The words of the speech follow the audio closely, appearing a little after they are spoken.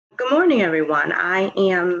Good morning, everyone. I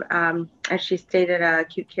am, as she stated, a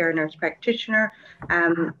acute care nurse practitioner.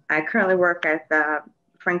 I currently work at the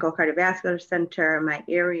Franco Cardiovascular Center. My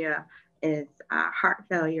area is heart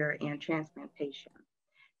failure and transplantation.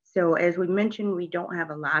 So as we mentioned, we don't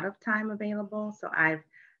have a lot of time available. So I've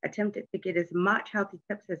attempted to get as much healthy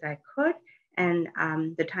tips as I could and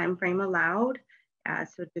the time frame allowed.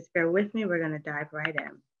 So just bear with me, we're gonna dive right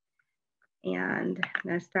in. And I'm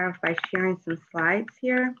gonna start off by sharing some slides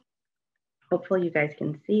here. Hopefully you guys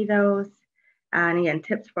can see those. And again,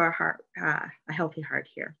 tips for a heart, a healthy heart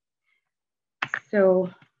here. So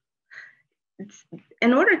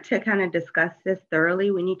in order to kind of discuss this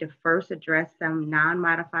thoroughly, we need to first address some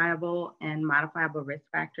non-modifiable and modifiable risk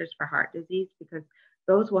factors for heart disease, because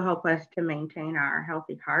those will help us to maintain our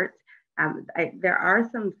healthy hearts. There are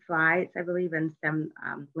some slides, I believe, and some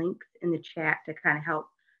links in the chat to kind of help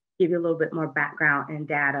give you a little bit more background and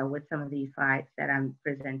data with some of these slides that I'm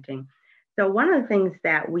presenting. So one of the things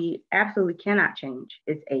that we absolutely cannot change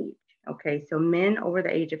is age, okay? So men over the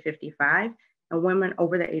age of 55 and women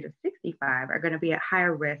over the age of 65 are gonna be at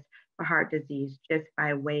higher risk for heart disease just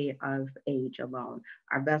by way of age alone.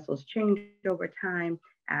 Our vessels change over time.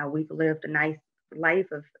 We've lived a nice life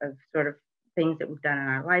of sort of things that we've done in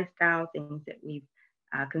our lifestyle, things that we've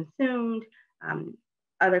consumed,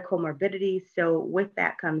 other comorbidities. So with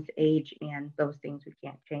that comes age, and those things we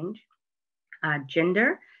can't change.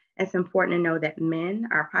 Gender. It's important to know that men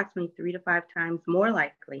are approximately 3 to 5 times more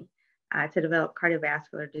likely to develop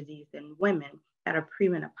cardiovascular disease than women that are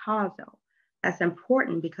premenopausal. That's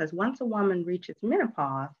important because once a woman reaches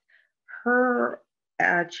menopause, her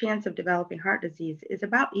chance of developing heart disease is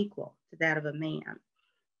about equal to that of a man.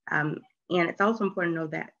 And it's also important to know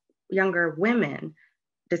that younger women,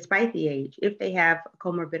 despite the age, if they have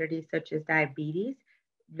comorbidities such as diabetes,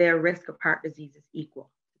 their risk of heart disease is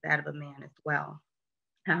equal to that of a man as well.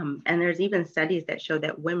 And there's even studies that show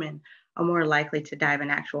that women are more likely to die of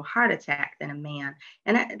an actual heart attack than a man.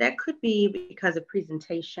 And that could be because of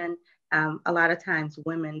presentation. A lot of times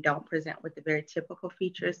women don't present with the very typical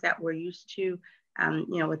features that we're used to,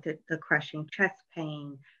 with the crushing chest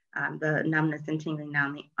pain, the numbness and tingling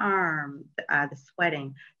down the arm, the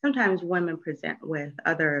sweating. Sometimes women present with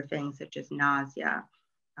other things such as nausea,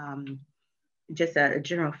 just a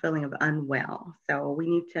general feeling of unwell. So we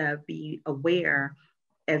need to be aware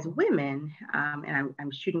as women, and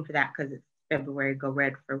I'm shooting for that because it's February, Go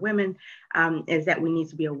Red for women, is that we need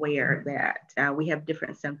to be aware that we have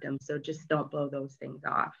different symptoms. So just don't blow those things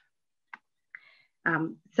off.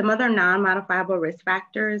 Some other non-modifiable risk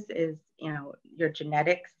factors is, your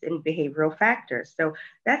genetics and behavioral factors. So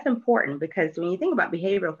that's important because when you think about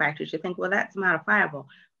behavioral factors, you think, well, that's modifiable.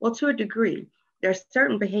 Well, to a degree, there's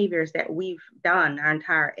certain behaviors that we've done our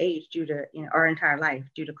entire age due to, our entire life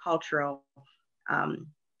due to cultural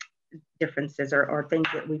differences or things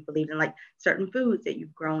that we believe in, like certain foods that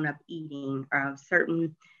you've grown up eating,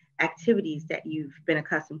 certain activities that you've been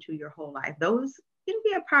accustomed to your whole life. Those can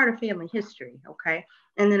be a part of family history, okay?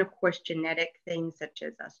 And then of course, genetic things such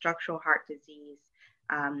as structural heart disease,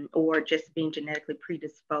 or just being genetically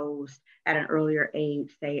predisposed at an earlier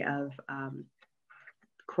age, say of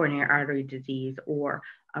coronary artery disease or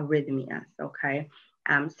arrhythmias, okay?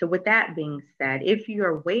 So with that being said, if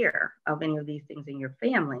you're aware of any of these things in your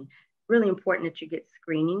family, really important that you get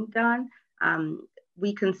screening done.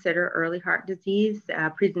 We consider early heart disease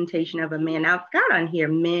presentation of a man. Now, I've got on here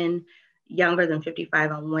men younger than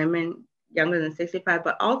 55 and women younger than 65,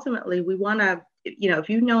 but ultimately we want to, if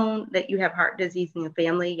you know that you have heart disease in your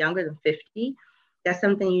family younger than 50, that's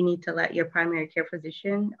something you need to let your primary care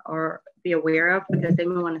physician or be aware of, because they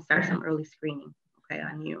may want to start some early screening, okay,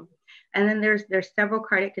 on you. And then there's several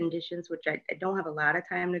cardiac conditions, which I don't have a lot of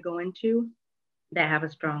time to go into, that have a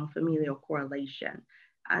strong familial correlation.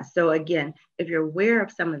 So again, if you're aware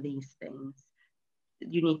of some of these things,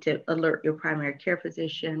 you need to alert your primary care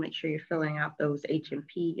physician, make sure you're filling out those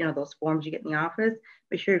H&P, those forms you get in the office,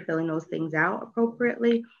 make sure you're filling those things out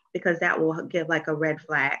appropriately, because that will give like a red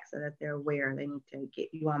flag so that they're aware they need to get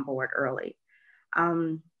you on board early.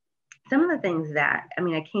 Some of the things that,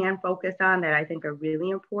 I can focus on that I think are really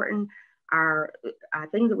important are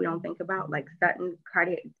things that we don't think about, like sudden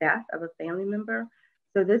cardiac death of a family member.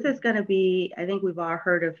 So this is gonna be, I think we've all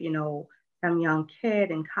heard of, some young kid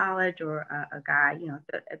in college or a guy,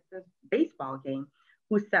 at the baseball game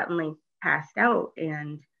who suddenly passed out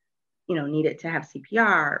and, needed to have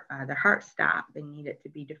CPR, their heart stopped, they needed to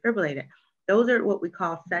be defibrillated. Those are what we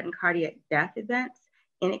call sudden cardiac death events.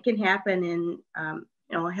 And it can happen in,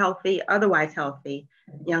 otherwise healthy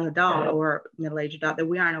young adult or middle-aged adult that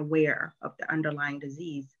we aren't aware of the underlying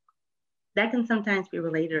disease. That can sometimes be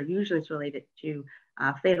related, or usually it's related to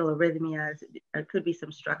fatal arrhythmias. There could be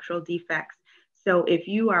some structural defects. So if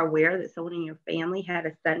you are aware that someone in your family had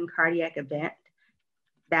a sudden cardiac event,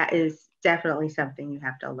 that is definitely something you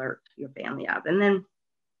have to alert your family of. And then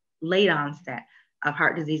late onset of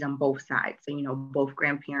heart disease on both sides. So, both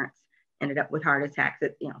grandparents ended up with heart attacks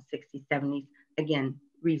at, 60s, 70s. Again,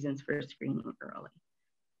 reasons for screening early.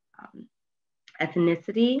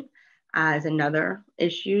 Ethnicity is another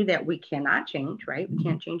issue that we cannot change, right? We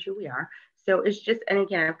can't change who we are. So it's just, and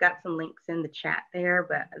again, I've got some links in the chat there,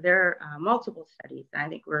 but there are multiple studies. I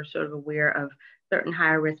think we're sort of aware of certain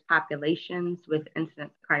higher risk populations with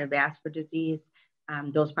incidence of cardiovascular disease.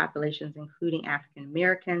 Those populations including African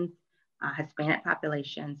Americans, Hispanic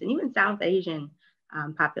populations, and even South Asian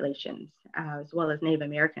populations, as well as Native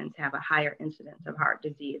Americans, have a higher incidence of heart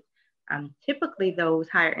disease. Typically, those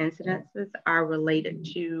higher incidences are related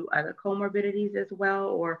to other comorbidities as well,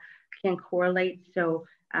 or can correlate. So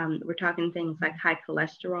we're talking things like high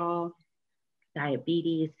cholesterol,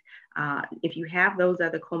 diabetes. If you have those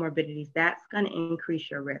other comorbidities, that's going to increase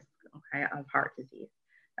your risk, okay, of heart disease.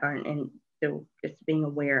 And so just being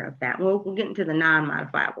aware of that. We'll get into the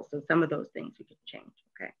non-modifiable. So some of those things we can change,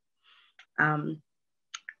 okay?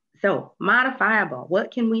 So modifiable,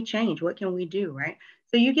 what can we change? What can we do, right?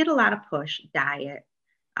 So you get a lot of push: diet,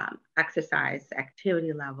 exercise,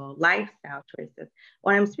 activity level, lifestyle choices.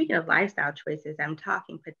 When I'm speaking of lifestyle choices, I'm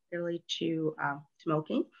talking particularly to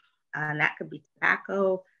smoking. That could be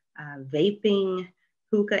tobacco, vaping,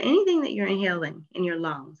 hookah, anything that you're inhaling in your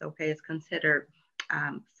lungs, okay, is considered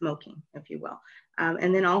smoking, if you will.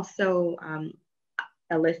 And then also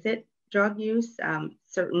illicit drug use.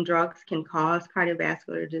 Certain drugs can cause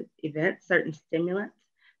cardiovascular events, certain stimulants,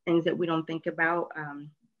 things that we don't think about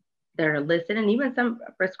that are illicit, and even some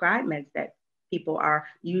prescribed meds that people are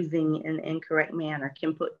using in an incorrect manner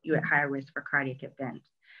can put you at higher risk for cardiac events.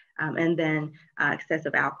 And then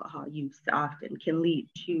excessive alcohol use often can lead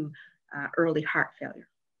to early heart failure,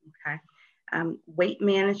 okay? Weight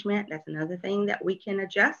management, that's another thing that we can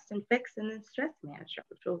adjust and fix, and then stress management,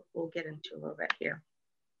 which we'll get into a little bit here.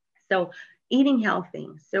 So eating healthy.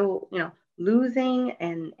 So, losing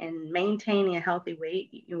and maintaining a healthy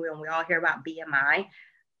weight. When we all hear about BMI,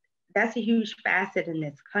 that's a huge facet in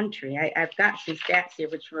this country. I've got some stats here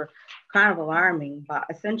which were kind of alarming, but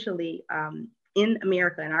essentially in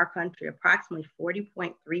America, in our country, approximately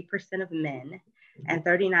 40.3% of men and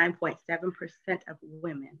 39.7% of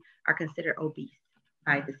women are considered obese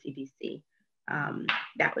by the CDC.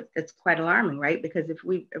 That's quite alarming, right? Because if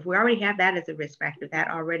we already have that as a risk factor, that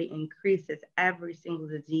already increases every single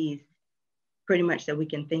disease pretty much that we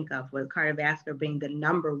can think of, with cardiovascular being the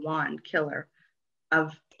 #1 killer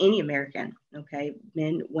of any American, okay?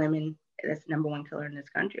 Men, women, that's the #1 killer in this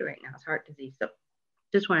country right now is heart disease. So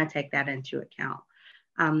just want to take that into account.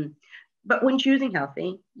 But when choosing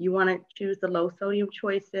healthy, you want to choose the low sodium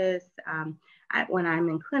choices. When I'm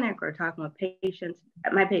in clinic or talking with patients,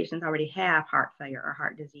 my patients already have heart failure or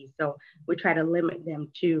heart disease. So we try to limit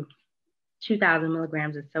them to 2,000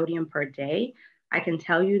 milligrams of sodium per day. I can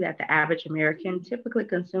tell you that the average American typically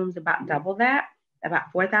consumes about double that,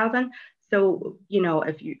 about 4,000. So,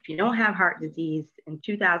 if you don't have heart disease and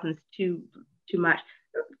 2,000 is too much,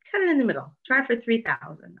 cut it in the middle, try for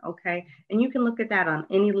 3,000, okay? And you can look at that on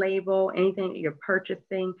any label, anything that you're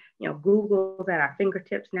purchasing, Google's at our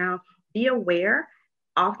fingertips now. Be aware,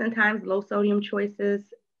 oftentimes low sodium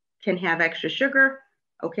choices can have extra sugar,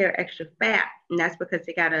 okay, or extra fat, and that's because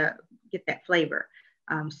they gotta get that flavor.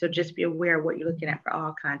 So just be aware of what you're looking at for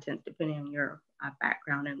all contents, depending on your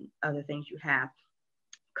background and other things you have.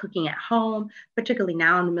 Cooking at home, particularly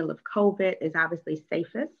now in the middle of COVID, is obviously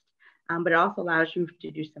safest, but it also allows you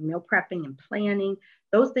to do some meal prepping and planning.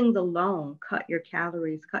 Those things alone cut your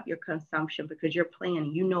calories, cut your consumption, because you're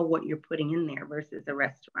planning, what you're putting in there versus a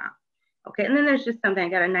restaurant. Okay, and then there's just something, I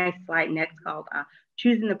got a nice slide next called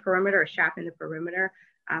choosing the perimeter or shopping the perimeter.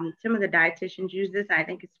 Some of the dietitians use this, and I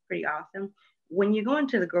think it's pretty awesome. When you go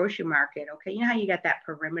into the grocery market, okay, you know how you got that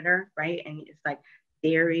perimeter, right? And it's like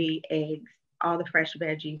dairy, eggs, all the fresh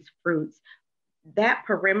veggies, fruits. That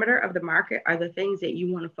perimeter of the market are the things that you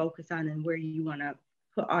want to focus on and where you want to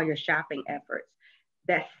put all your shopping efforts.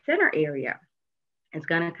 That center area is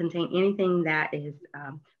going to contain anything that is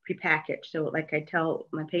prepackaged. So like I tell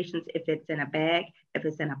my patients, if it's in a bag, if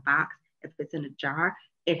it's in a box, if it's in a jar,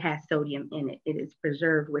 it has sodium in it. It is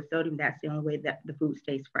preserved with sodium. That's the only way that the food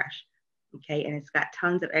stays fresh. Okay, and it's got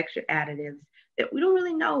tons of extra additives that we don't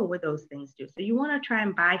really know what those things do. So you want to try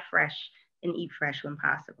and buy fresh and eat fresh when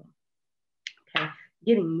possible. Okay,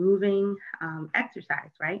 getting moving,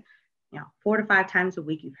 exercise, right? 4 to 5 times a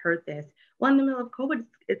week. You've heard this. Well, in the middle of COVID,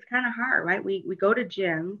 it's kind of hard, right? We go to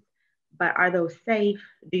gyms, but are those safe?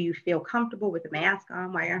 Do you feel comfortable with the mask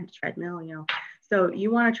on while you're on the treadmill? So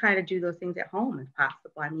you want to try to do those things at home if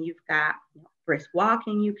possible. I mean, you've got brisk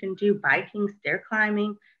walking you can do, biking, stair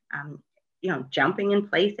climbing, jumping in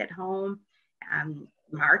place at home,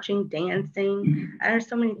 marching, dancing. There's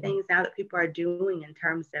so many things now that people are doing in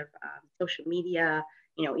terms of social media.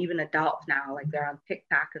 Even adults now, like they're on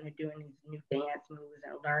TikTok and they're doing these new dance moves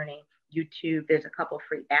and learning. YouTube, there's a couple of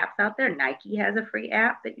free apps out there. Nike has a free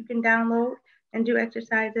app that you can download and do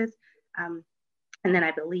exercises. And then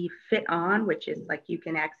I believe Fit On, which is like you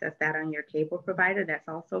can access that on your cable provider. That's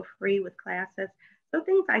also free with classes. So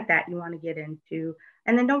things like that you want to get into.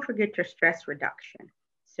 And then don't forget your stress reduction.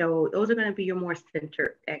 So those are going to be your more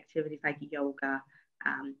centered activities like yoga,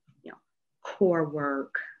 core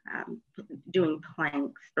work, doing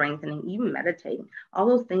planks, strengthening, even meditating. All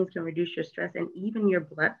those things can reduce your stress and even your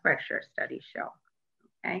blood pressure, studies show.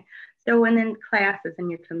 Okay. So, and then classes in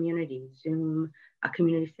your community, Zoom,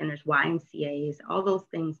 community centers, YMCAs, all those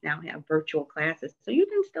things now have virtual classes. So you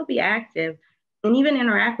can still be active and even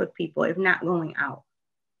interact with people if not going out.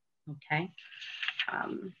 Okay.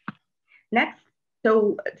 Next,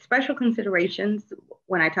 so special considerations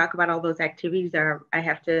when I talk about all those activities I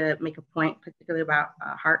have to make a point, particularly about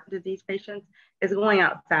heart disease patients, is going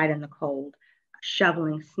outside in the cold,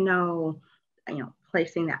 shoveling snow,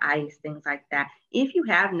 placing the ice, things like that. If you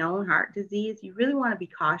have known heart disease, you really want to be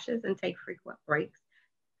cautious and take frequent breaks.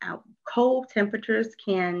 Cold temperatures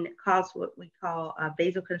can cause what we call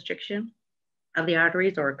vasoconstriction of the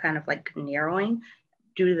arteries, or kind of like narrowing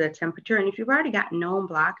due to the temperature. And if you've already got known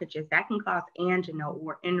blockages, that can cause angina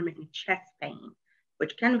or intermittent chest pain,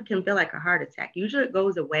 which can feel like a heart attack. Usually it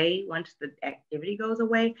goes away once the activity goes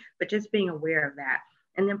away, but just being aware of that.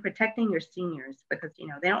 And then protecting your seniors, because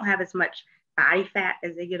they don't have as much body fat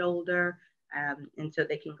as they get older. And so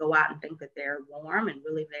they can go out and think that they're warm and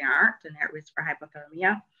really they aren't, and they're at risk for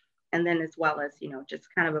hypothermia. And then as well as,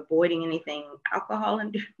 just kind of avoiding anything alcohol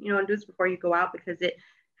and, induced before you go out, because it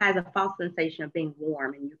has a false sensation of being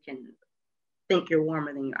warm and you can think you're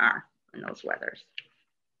warmer than you are in those weathers.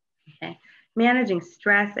 Okay. Managing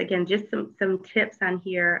stress, again, just some tips on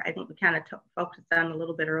here. I think we kind of focused on a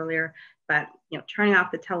little bit earlier, but turning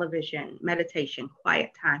off the television, meditation,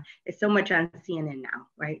 quiet time. It's so much on CNN now,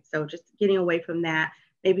 right? So just getting away from that,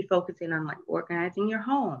 maybe focusing on like organizing your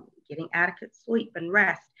home, getting adequate sleep and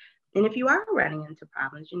rest. And if you are running into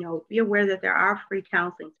problems, be aware that there are free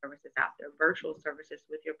counseling services out there, virtual services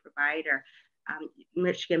with your provider.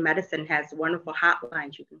 Michigan Medicine has wonderful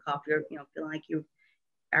hotlines you can call if you're feeling like you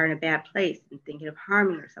are in a bad place and thinking of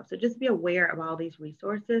harming yourself. So just be aware of all these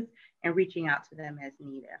resources and reaching out to them as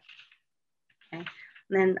needed. Okay.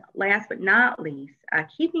 And then last but not least,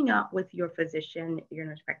 keeping up with your physician, your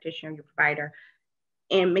nurse practitioner, your provider,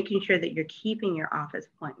 and making sure that you're keeping your office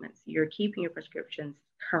appointments, you're keeping your prescriptions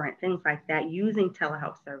current, things like that, using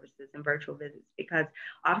telehealth services and virtual visits, because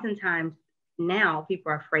oftentimes now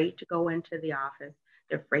people are afraid to go into the office.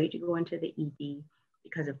 They're afraid to go into the ED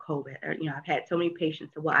because of COVID. Or, I've had so many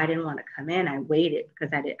patients say, well, I didn't want to come in. I waited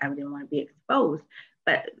because I didn't want to be exposed.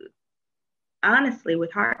 But honestly,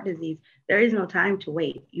 with heart disease, there is no time to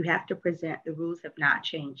wait. You have to present. The rules have not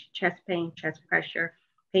changed. Chest pain, chest pressure,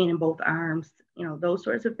 pain in both arms, those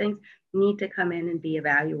sorts of things need to come in and be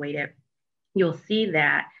evaluated. You'll see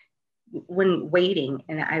that when waiting,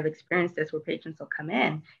 and I've experienced this where patients will come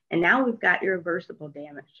in and now we've got irreversible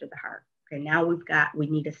damage to the heart. Okay, now we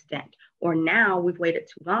need a stent, or now we've waited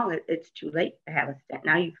too long, it's too late to have a stent.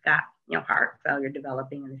 Now you've got heart failure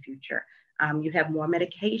developing in the future. You have more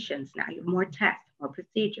medications now, you have more tests, more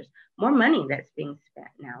procedures, more money that's being spent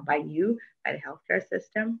now by you, by the healthcare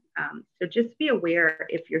system. So just be aware,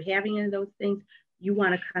 if you're having any of those things, you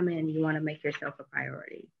want to come in, you want to make yourself a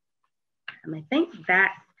priority. I think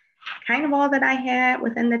that's kind of all that I had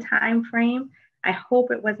within the time frame. I hope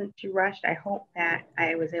it wasn't too rushed. I hope that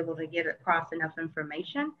I was able to get across enough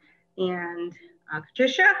information. And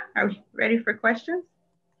Patricia, are we ready for questions?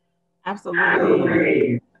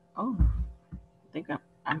 Absolutely. Oh, I think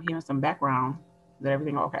I'm hearing some background. Is that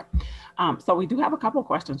everything okay? So we do have a couple of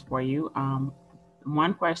questions for you.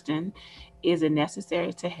 One question, is it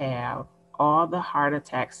necessary to have all the heart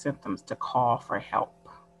attack symptoms to call for help?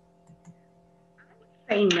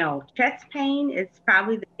 I would say no. Chest pain is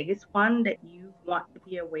probably the biggest one that you want to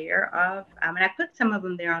be aware of. And I put some of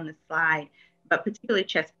them there on the slide, but particularly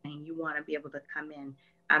chest pain, you want to be able to come in.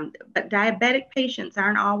 But diabetic patients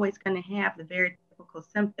aren't always going to have the very typical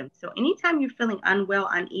symptoms. So anytime you're feeling unwell,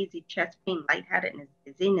 uneasy, chest pain, lightheadedness,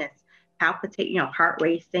 dizziness, palpitation, heart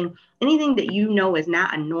racing, anything that is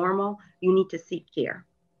not a normal, you need to seek care.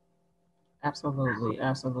 Absolutely,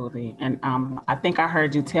 absolutely. And I think I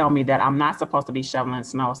heard you tell me that I'm not supposed to be shoveling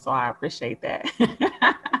snow, so I appreciate that.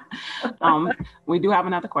 We do have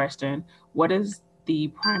another question. What is the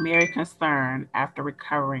primary concern after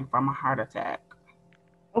recovering from a heart attack?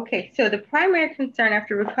 Okay, so the primary concern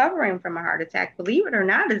after recovering from a heart attack, believe it or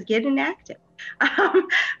not, is getting active.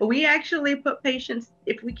 We actually put patients,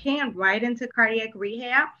 if we can, right into cardiac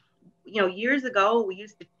rehab. Years ago, we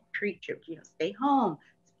used to treat you, stay home,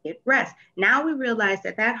 get rest. Now we realize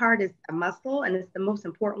that heart is a muscle and it's the most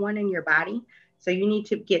important one in your body. So you need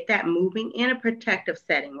to get that moving in a protective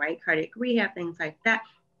setting, right? Cardiac rehab, things like that.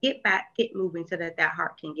 Get back, get moving so that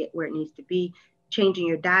heart can get where it needs to be. Changing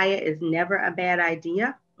your diet is never a bad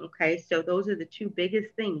idea. Okay, so those are the two biggest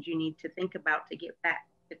things you need to think about to get back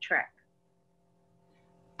to track.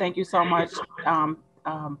 Thank you so much,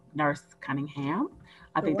 Nurse Cunningham.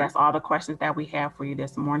 I think that's all the questions that we have for you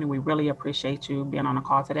this morning. We really appreciate you being on the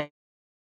call today.